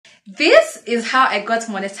This is how I got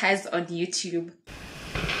monetized on YouTube.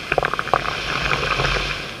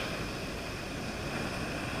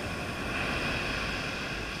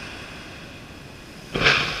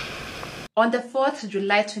 On the 4th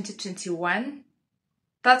July 2021,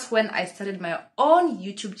 that's when I started my own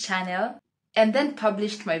YouTube channel and then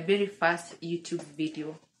published my very first YouTube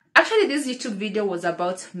video. Actually, this YouTube video was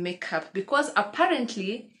about makeup because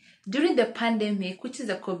apparently during the pandemic, which is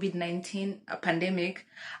the COVID-19 pandemic,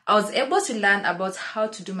 I was able to learn about how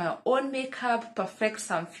to do my own makeup, perfect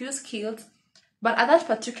some few skills. But at that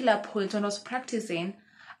particular point when I was practicing,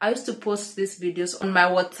 I used to post these videos on my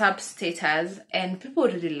WhatsApp status and people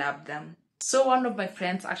really loved them. So one of my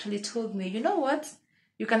friends actually told me, you know what?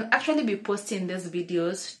 You can actually be posting these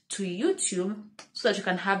videos to YouTube so that you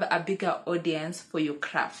can have a bigger audience for your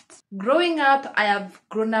craft. Growing up, I have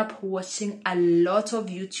grown up watching a lot of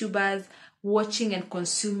YouTubers, watching and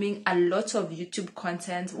consuming a lot of YouTube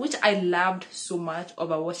content, which I loved so much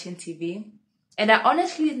over watching TV. And I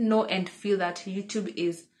honestly know and feel that YouTube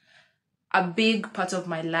is a big part of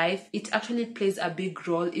my life. It actually plays a big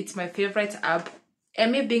role. It's my favorite app.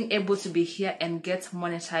 And me being able to be here and get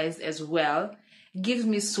monetized as well gives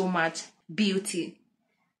me so much beauty.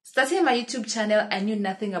 Starting my YouTube channel, I knew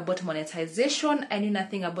nothing about monetization. I knew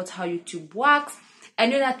nothing about how YouTube works. I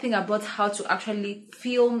knew nothing about how to actually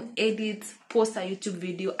film, edit, post a YouTube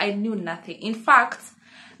video. I knew nothing. In fact,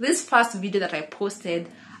 this first video that I posted,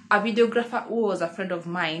 a videographer who was a friend of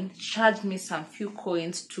mine charged me some few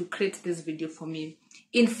coins to create this video for me.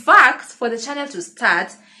 In fact, for the channel to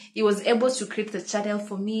start, he was able to create the channel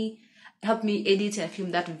for me, help me edit and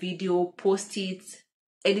film that video, post it,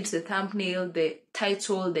 edit the thumbnail, the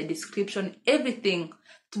title, the description, everything.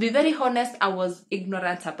 To be very honest, I was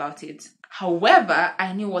ignorant about it. However,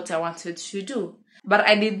 I knew what I wanted to do, but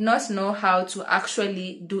I did not know how to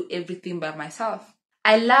actually do everything by myself.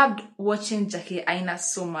 I loved watching Jackie Aina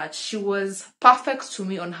so much. She was perfect to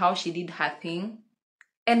me on how she did her thing.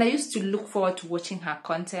 And I used to look forward to watching her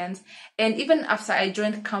content. And even after I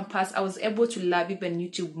joined campus, I was able to love even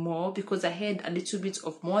YouTube more because I had a little bit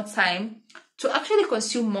of more time to actually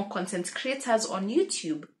consume more content creators on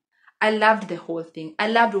YouTube. I loved the whole thing. I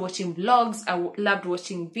loved watching vlogs. I loved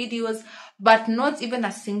watching videos, but not even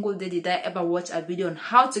a single day did I ever watch a video on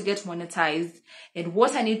how to get monetized and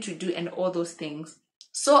what I need to do and all those things.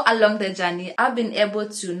 So along the journey, I've been able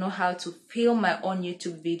to know how to film my own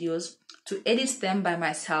YouTube videos, to edit them by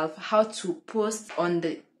myself, how to post on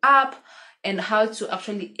the app, and how to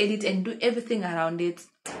actually edit and do everything around it,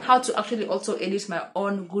 how to actually also edit my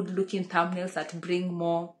own good-looking thumbnails that bring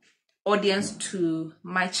more audience to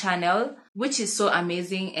my channel, which is so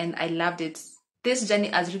amazing and I loved it. This journey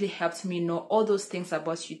has really helped me know all those things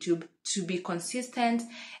about YouTube, to be consistent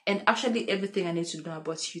and actually everything I need to know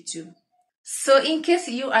about YouTube. So in case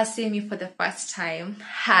you are seeing me for the first time,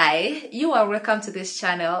 hi, you are welcome to this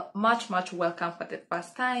channel. Much welcome for the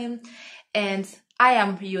first time. And I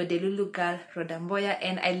am your Delulu girl, Rodamboya,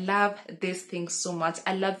 and I love this thing so much.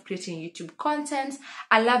 I love creating YouTube content.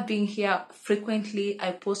 I love being here frequently.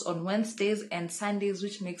 I post on Wednesdays and Sundays,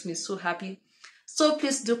 which makes me so happy. So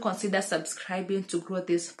please do consider subscribing to grow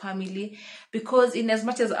this family, because in as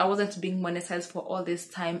much as I wasn't being monetized for all this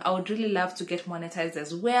time, I would really love to get monetized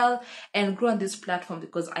as well and grow on this platform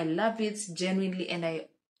because I love it genuinely and I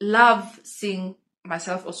love seeing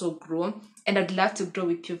myself also grow, and I'd love to grow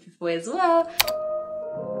with you people as well.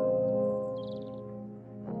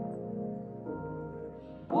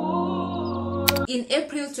 In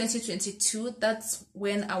April 2022, that's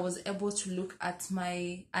when I was able to look at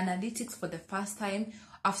my analytics for the first time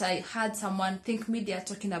after I had someone think me they are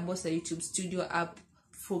talking about the YouTube Studio app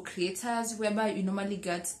for creators, whereby you normally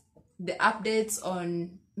get the updates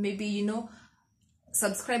on maybe, you know,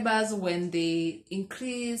 subscribers when they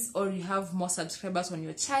increase or you have more subscribers on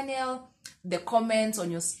your channel, the comments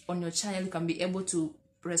on your channel, you can be able to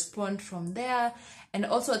respond from there, and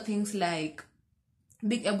also things like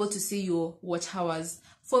being able to see your watch hours.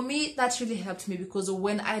 For me, that really helped me because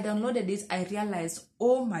when I downloaded it, I realized,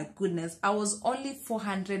 oh my goodness, I was only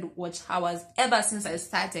 400 watch hours ever since I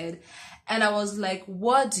started. And I was like,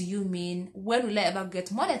 what do you mean? When will I ever get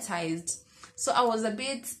monetized? So I was a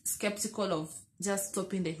bit skeptical of just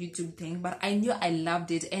stopping the YouTube thing, but I knew I loved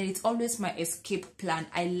it and it's always my escape plan.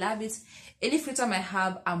 I love it. Any free time I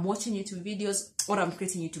have, I'm watching YouTube videos or I'm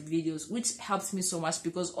creating YouTube videos, which helps me so much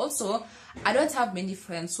because also I don't have many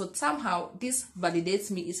friends. So somehow this validates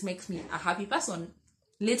me. It makes me a happy person,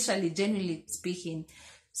 literally, genuinely speaking.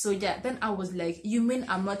 So yeah, then I was like, you mean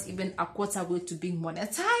I'm not even a quarter way to being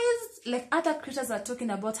monetized? like other creators are talking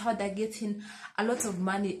about how they're getting a lot of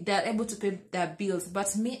money, they're able to pay their bills,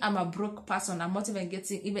 but me, I'm a broke person. I'm not even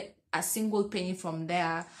getting even a single penny from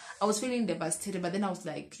there. I was feeling devastated, but then I was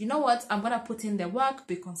like, you know what, I'm gonna put in the work,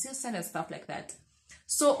 be consistent and stuff like that.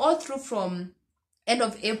 So all through from end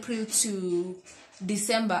of April to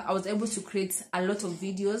December, I was able to create a lot of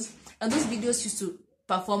videos, and those videos used to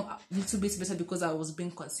perform a little bit better because I was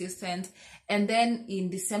being consistent. And then in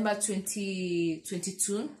December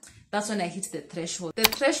 2022, that's when I hit the threshold. The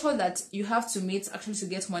threshold that you have to meet actually to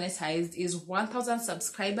get monetized is 1,000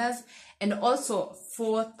 subscribers and also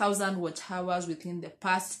 4,000 watch hours within the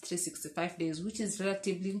past 365 days, which is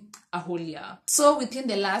relatively a whole year. So within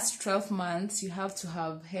the last 12 months, you have to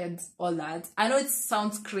have had all that. I know it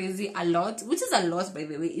sounds crazy, a lot, which is a lot, by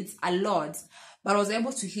the way, it's a lot. But I was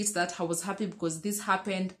able to hit that. I was happy because this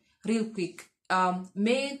happened real quick.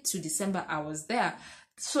 May to December, I was there.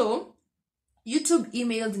 So YouTube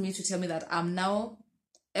emailed me to tell me that I'm now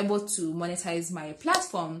able to monetize my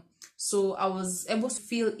platform. So I was able to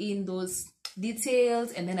fill in those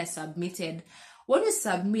details and then I submitted. When you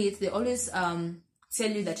submit, they always tell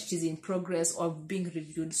you that it is in progress or being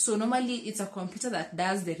reviewed. So normally it's a computer that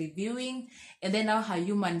does the reviewing, and then now a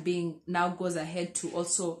human being now goes ahead to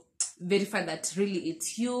also verify that really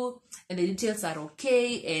it's you and the details are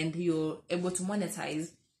okay and you're able to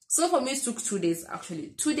monetize. So for me, it took 2 days,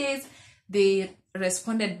 actually 2 days. They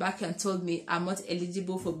responded back and told me I'm not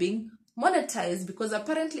eligible for being monetized because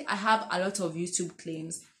apparently I have a lot of YouTube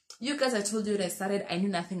claims. You guys, I told you when I started, I knew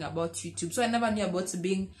nothing about YouTube, so I never knew about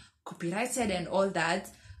being copyrighted and all that.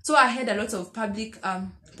 So I had a lot of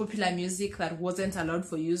popular music that wasn't allowed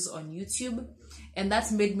for use on YouTube, and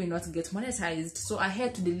that made me not get monetized. So I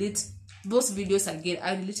had to delete those videos again.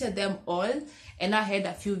 I deleted them all, and I had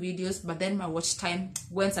a few videos, but then my watch time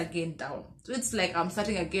went again down. So it's like I'm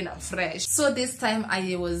starting again afresh. So this time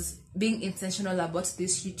I was being intentional about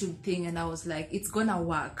this YouTube thing, and I was like, it's gonna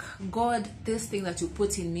work. God, this thing that you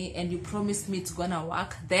put in me and you promised me it's gonna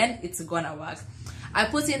work, then it's gonna work. I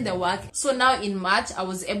put in the work. So now in March, I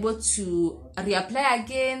was able to reapply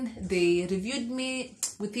again. They reviewed me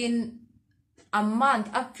within a month.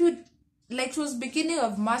 Like it was beginning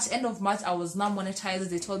of March, end of March, I was now monetized.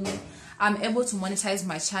 They told me I'm able to monetize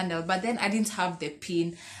my channel, but then I didn't have the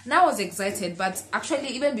pin. Now I was excited, but actually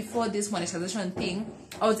even before this monetization thing,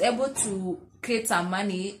 I was able to create some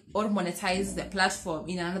money or monetize the platform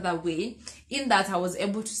in another way, in that I was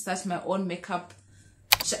able to start my own makeup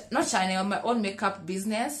my own makeup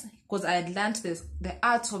business, because I had learned the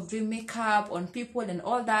art of doing makeup on people and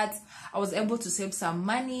all that. I was able to save some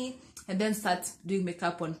money and then start doing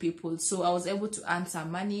makeup on people. So I was able to earn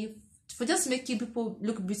some money for just making people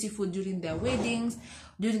look beautiful during their weddings,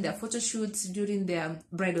 during their photo shoots, during their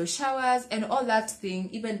bridal showers and all that thing.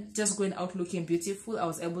 Even just going out looking beautiful, I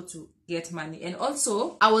was able to get money. And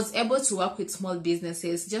also I was able to work with small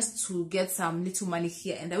businesses just to get some little money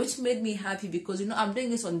here and there, which made me happy because, you know, I'm doing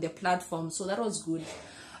this on the platform, so that was good.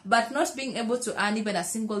 But not being able to earn even a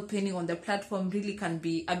single penny on the platform really can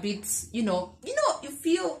be a bit, you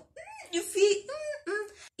feel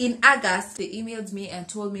In August, they emailed me and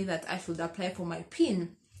told me that I should apply for my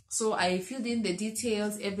PIN. So I filled in the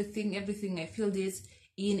details, everything I filled it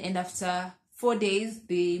in, and after 4 days,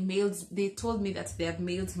 they told me that they have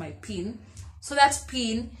mailed my PIN. So that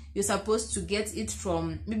PIN, you're supposed to get it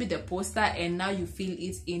from maybe the poster, and now you fill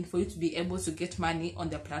it in for you to be able to get money on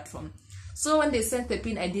the platform. So when they sent the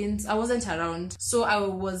PIN, I wasn't around. So I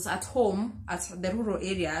was at home at the rural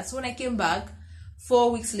area. So when I came back,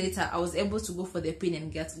 4 weeks later, I was able to go for the PIN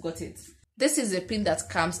and got it. This is the PIN that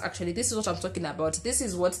comes, actually. This is what I'm talking about. This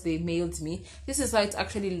is what they mailed me. This is how it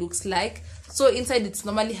actually looks like. So inside, it's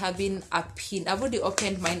normally having a PIN. I've already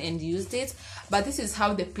opened mine and used it, but this is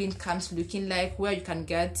how the PIN comes looking like, where you can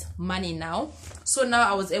get money now. So now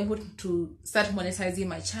I was able to start monetizing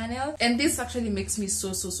my channel, and this actually makes me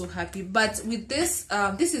so happy. But with this,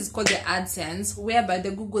 this is called the AdSense, whereby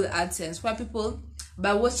the Google AdSense, where people,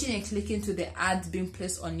 by watching and clicking to the ads being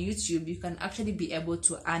placed on YouTube, you can actually be able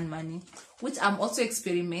to earn money, which I'm also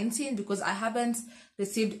experimenting because I haven't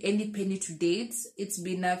received any penny to date. It's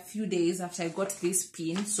been a few days after I got this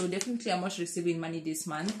PIN, so definitely I'm not receiving money this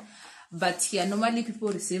month. But here, normally people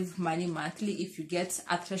receive money monthly. If you get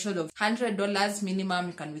a threshold of $100 minimum,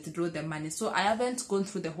 you can withdraw the money. So I haven't gone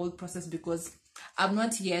through the whole process because I've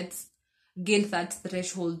not yet gained that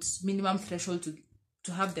threshold, minimum threshold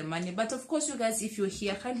to have the money. But of course, you guys, if you're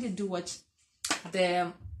here, kindly do watch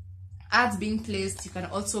the ads being placed. You can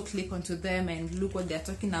also click onto them and look what they're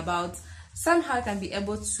talking about. Somehow I can be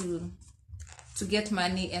able to to get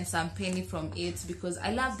money and some penny from it, because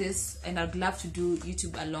I love this and I'd love to do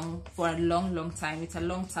YouTube for a long time. It's a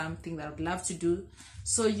long-term thing that I'd love to do.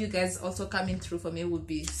 So you guys also coming through for me would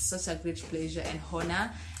be such a great pleasure and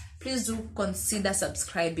honor. Please do consider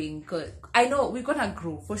subscribing, because I know we're gonna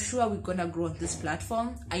grow. For sure, we're gonna grow on this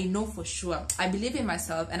platform. I know for sure. I believe in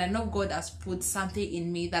myself, and I know God has put something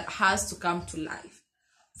in me that has to come to life.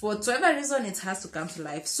 For whatever reason, it has to come to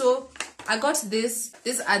life. So I got this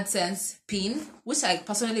AdSense pin, which I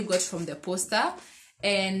personally got from the poster,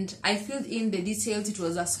 and I filled in the details. It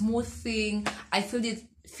was a smooth thing. I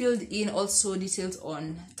filled in also details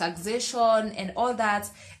on taxation and all that,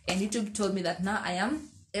 and YouTube told me that now I am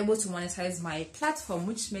able to monetize my platform,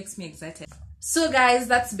 which makes me excited. So guys,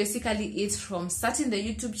 that's basically it from starting the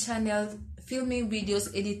YouTube channel, filming videos,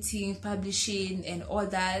 editing, publishing and all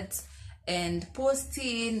that, and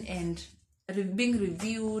posting and being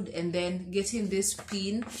reviewed, and then getting this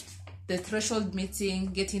pin, the threshold meeting,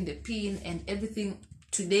 getting the pin and everything.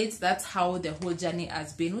 To date, that's how the whole journey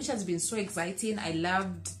has been, which has been so exciting. I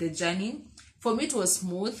loved the journey. For me, it was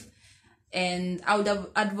smooth. And I would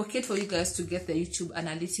advocate for you guys to get the YouTube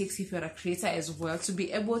analytics if you're a creator as well, to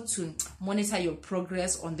be able to monitor your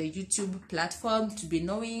progress on the YouTube platform, to be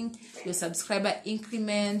knowing your subscriber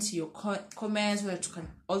increment, your comments, where you can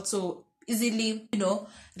also easily,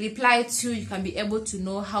 reply to. You can be able to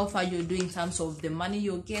know how far you're doing in terms of the money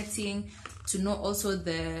you're getting, to know also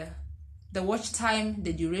the watch time,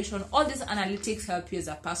 the duration. All these analytics help you as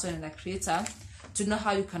a person and a creator to know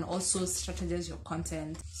how you can also strategize your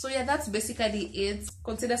content. So yeah, that's basically it.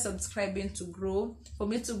 Consider subscribing to grow, for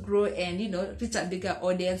me to grow and reach a bigger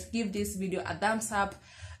audience. Give this video a thumbs up.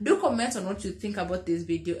 Do comment on what you think about this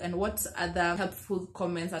video and what other helpful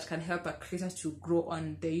comments that can help a creator to grow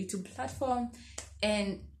on the YouTube platform.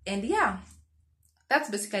 And yeah, that's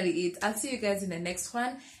basically it. I'll see you guys in the next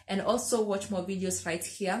one, and also watch more videos right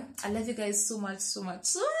here. I love you guys so much.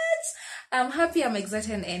 I'm happy, I'm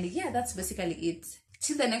excited, and yeah, that's basically it.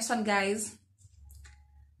 Till the next one, guys.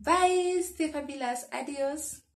 Bye. Stay fabulous. Adios.